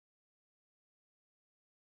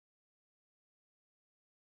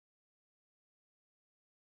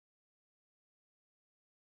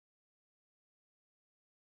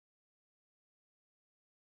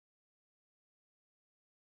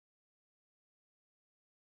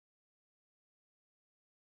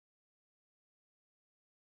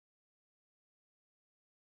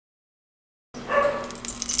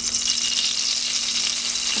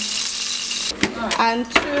And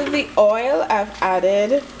to the oil, I've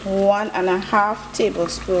added 1.5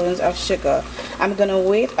 tablespoons of sugar. I'm gonna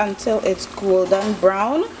wait until it's golden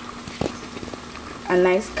brown, a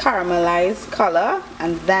nice caramelized color,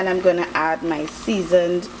 and then I'm gonna add my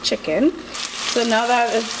seasoned chicken. So now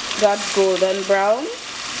that it's got golden brown,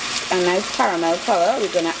 a nice caramel color,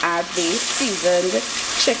 we're gonna add the seasoned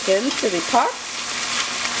chicken to the pot.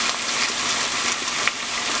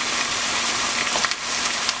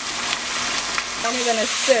 And you're gonna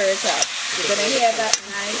stir it up. You're gonna hear that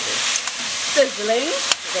nice sizzling.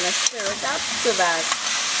 You're gonna stir it up so that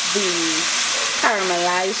the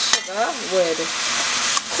caramelized sugar would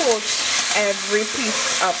coat every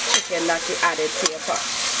piece of chicken that you added to your pot.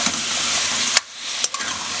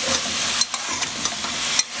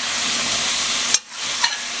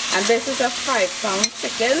 And this is a 5-pound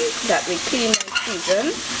chicken that we cleaned and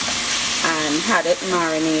seasoned and had it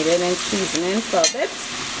marinated and seasoning for a bit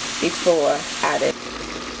before added.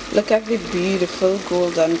 Look at the beautiful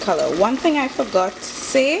golden color. One thing I forgot to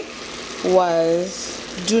say was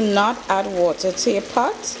do not add water to your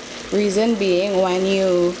pot. Reason being, when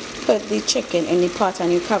you put the chicken in the pot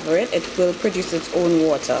and you cover it, it will produce its own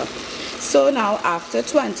water. So now after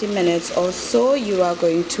 20 minutes or so, you are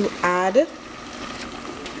going to add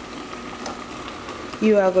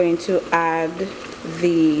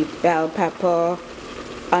the bell pepper,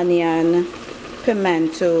 onion,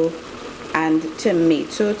 pimento and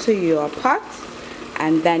tomato to your pot,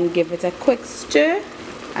 and then give it a quick stir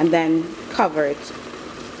and then cover it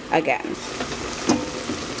again.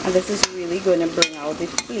 And this is really going to bring out the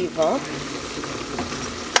flavor.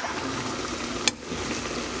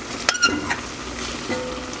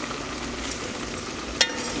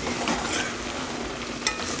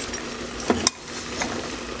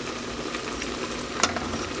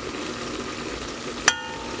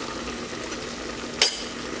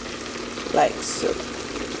 Like so.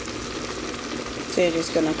 So you're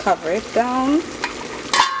just going to cover it down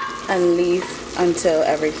and leave until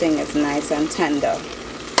everything is nice and tender.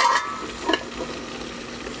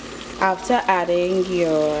 After adding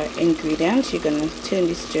your ingredients, you're going to turn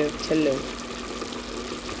the stove to low.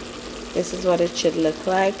 This is what it should look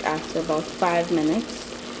like after about 5 minutes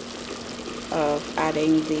of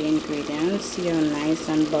adding the ingredients. You're nice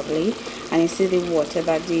and bubbly, and you see the water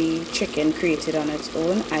that the chicken created on its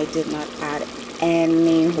own. I did not add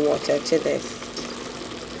any water to this.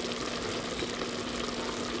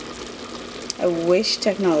 I wish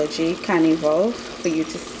technology can evolve for you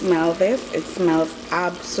to smell this. It smells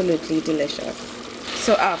absolutely delicious.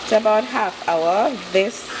 So after about ½ hour,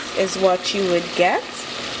 this is what you would get.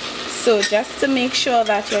 So just to make sure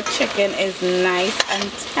that your chicken is nice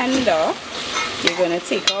and tender, you're going to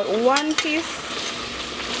take out one piece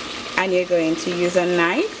and you're going to use a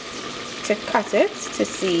knife to cut it to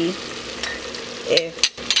see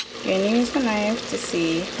if you're going to use a knife to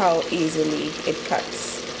see how easily it cuts.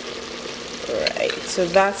 Right, so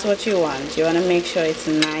that's what you want. You want to make sure it's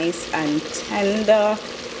nice and tender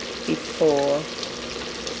before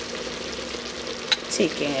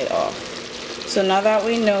taking it off. So now that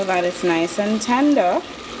we know that it's nice and tender,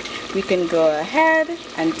 we can go ahead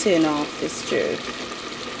and turn off the stove.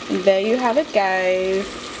 And there you have it, guys.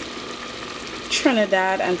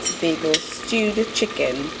 Trinidad and Tobago stewed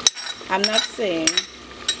chicken. I'm not saying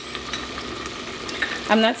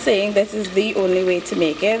this is the only way to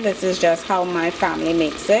make it. This is just how my family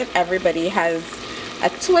makes it. Everybody has a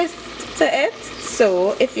twist to it.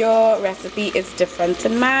 So if your recipe is different to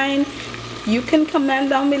mine, you can comment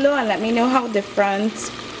down below and let me know how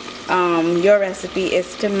different your recipe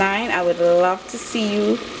is to mine. I would love to see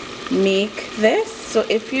you make this. So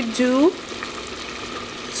if you do,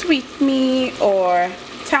 tweet me or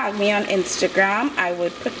tag me on Instagram. I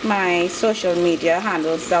would put my social media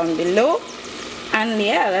handles down below. And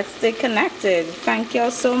yeah, let's stay connected. Thank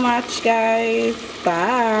y'all so much, guys.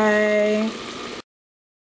 Bye.